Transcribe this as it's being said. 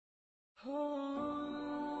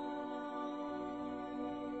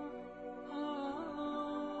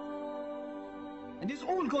And this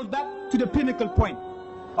all goes back to the pinnacle point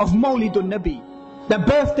of MAWLID al-Nabi, the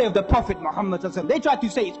birthday of the Prophet Muhammad. They try to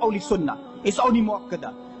say it's only Sunnah, it's only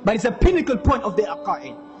Mu'akkada, but it's a pinnacle point of their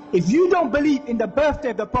aqa'id. If you don't believe in the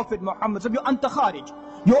birthday of the Prophet Muhammad, you're anta kharij,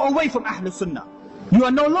 you're away from Ahlul Sunnah. You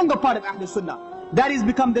are no longer part of Ahlul Sunnah. That has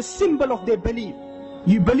become the symbol of their belief.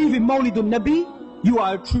 You believe in MAWLID al-Nabi, you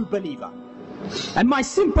are a true believer. And my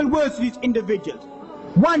simple words to these individuals,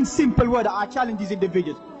 one simple word that I challenge these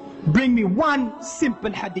individuals, bring me one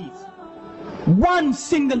simple hadith, one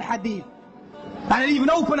single hadith, and I'll even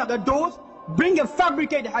open up the doors, bring a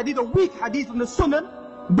fabricated hadith, a weak hadith from the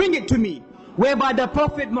Sunnah, bring it to me, whereby the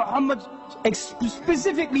Prophet Muhammad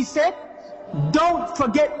specifically said, don't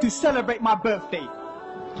forget to celebrate my birthday.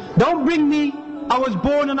 Don't bring me, I was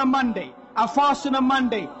born on a Monday, I fast on a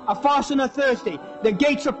Monday, I fast on a Thursday, the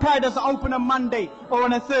gates of paradise are open on Monday or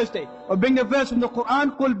on a Thursday. Or bring the verse from the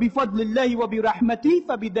Quran, قُلْ بِفَضْلِ اللَّهِ وَبِرَحْمَتِهِ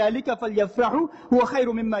فَبِذَلِكَ فَلْيَفْرَحُوا هُوَ خَيْرٌ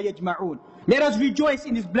مِمَّا يَجْمَعُونَ. Let us rejoice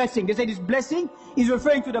in His blessing. They say this blessing is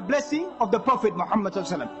referring to the blessing of the Prophet Muhammad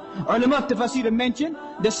sallallahu alaihi wasallam. Ulama of Tafsir mentioned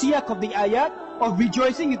the siyaq of the ayat of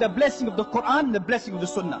rejoicing is the blessing of the Quran and the blessing of the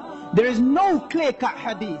Sunnah. There is no clear-cut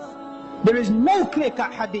hadith. There is no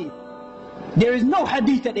clear-cut hadith. There is no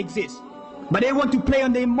hadith that exists. But they want to play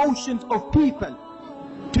on the emotions of people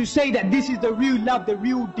to say that this is the real love, the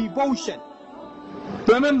real devotion.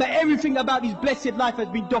 Remember, everything about his blessed life has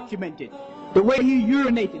been documented. The way he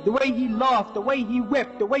urinated, the way he laughed, the way he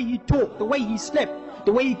wept, the way he talked, the way he slept,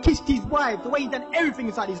 the way he kissed his wife, the way he done everything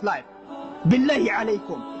inside his life. Billahi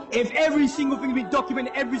alaykum. If every single thing has been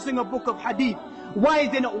documented, every single book of hadith, why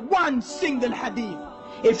is there not one single hadith?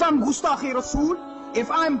 If I'm Gustakhi Rasul,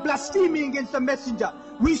 if I'm blaspheming against the messenger,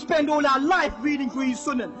 we spend all our life reading through his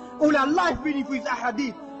sunnah, all our life reading through his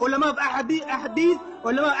ahadith. Ulama of ahadith,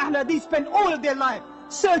 ulama of ahl hadith spend all of their life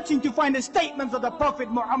searching to find the statements of the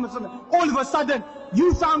Prophet Muhammad. All of a sudden,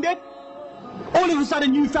 you found it. All of a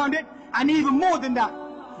sudden, you found it. And even more than that,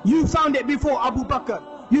 you found it before Abu Bakr.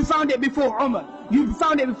 You found it before Umar. You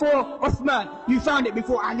found it before Uthman. You found it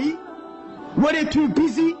before Ali. Were they too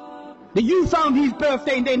busy that you found his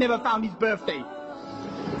birthday and they never found his birthday?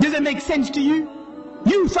 Does it make sense to you?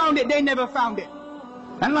 You found it, they never found it.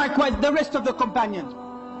 And likewise, the rest of the companions.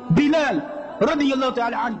 Bilal, radiyallahu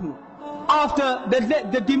ta'ala anhu, after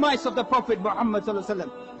the demise of the Prophet Muhammad sallallahu alaihi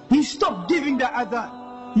wasallam, he stopped giving the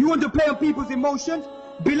adhan. You want to play on people's emotions?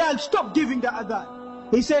 Bilal stopped giving the adhan.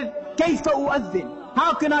 He said, كَيْفَ أُؤَذِّنْ?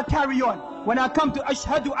 How can I carry on when I come to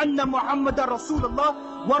أَشْهَدُ أَنَّ مُحَمَّدَ رَسُولَ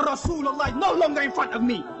اللَّهِ وَرَسُولَ اللَّهِ is no longer in front of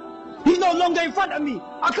me. He's no longer in front of me.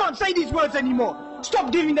 I can't say these words anymore.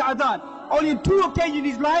 Stop giving the adhan. Only on 2 occasions in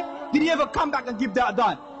his life did he ever come back and give the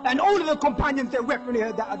adhan. And all of the companions, they wept when they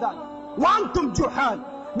heard the adhan. وَأَنْتُمْ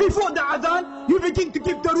جُحَالٌ. Before the adhan, you begin to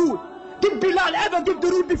give the rood. Did Bilal ever give the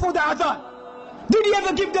rood before the adhan? Did he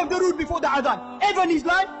ever give the rood before the adhan? Ever in his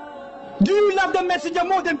life? Do you love the messenger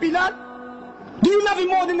more than Bilal? Do you love him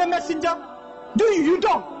more than the messenger? Do you? You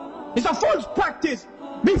don't. It's a false practice.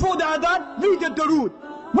 Before the adhan, read the darood.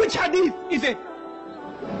 Which hadith is it?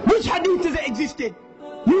 Which hadith does it existed?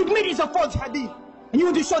 You admit it's a false hadith. And you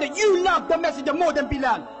want to show that you love the messenger more than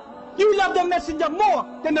Bilal. You love the messenger more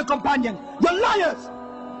than the companions. You're liars.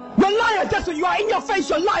 You're liars. That's what you are. In your face,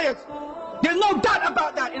 you're liars. There's no doubt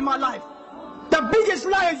about that in my life. The biggest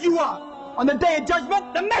liars you are. On the day of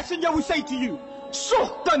judgment, the messenger will say to you,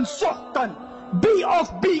 Suhtan, Suhtan. Be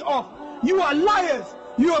off, be off. You are liars.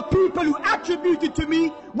 You are people who attributed to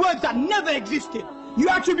me words that never existed. You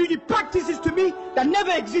attributed practices to me that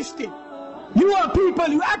never existed. You are people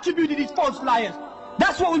who attributed these false liars.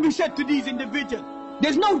 That's what will be said to these individuals.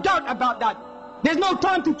 There's no doubt about that. There's no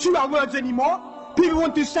time to chew our words anymore. People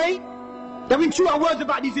want to say that we chew our words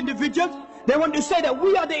about these individuals. They want to say that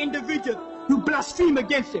we are the individuals who blaspheme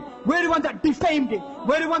against him. We're the ones that defamed him.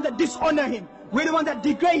 We're the ones that dishonor him. We're the ones that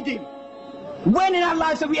degrade him. When in our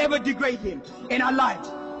lives have we ever degraded him? In our lives.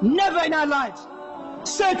 Never in our lives.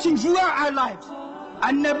 Searching throughout our lives.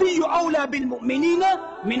 النبي أولى بالمؤمنين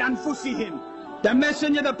من أنفسهم. The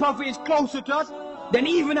messenger, the prophet is closer to us than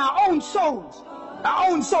even our own souls. Our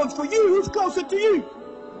own souls. For you, who's closer to you?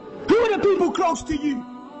 Who are the people close to you?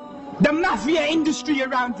 The mafia industry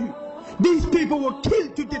around you. These people will kill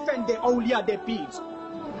to defend their awliya, their peers.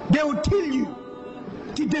 They will kill you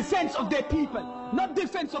to defense of their people. Not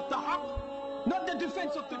defense of the haqq, not the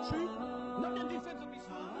defense of the truth.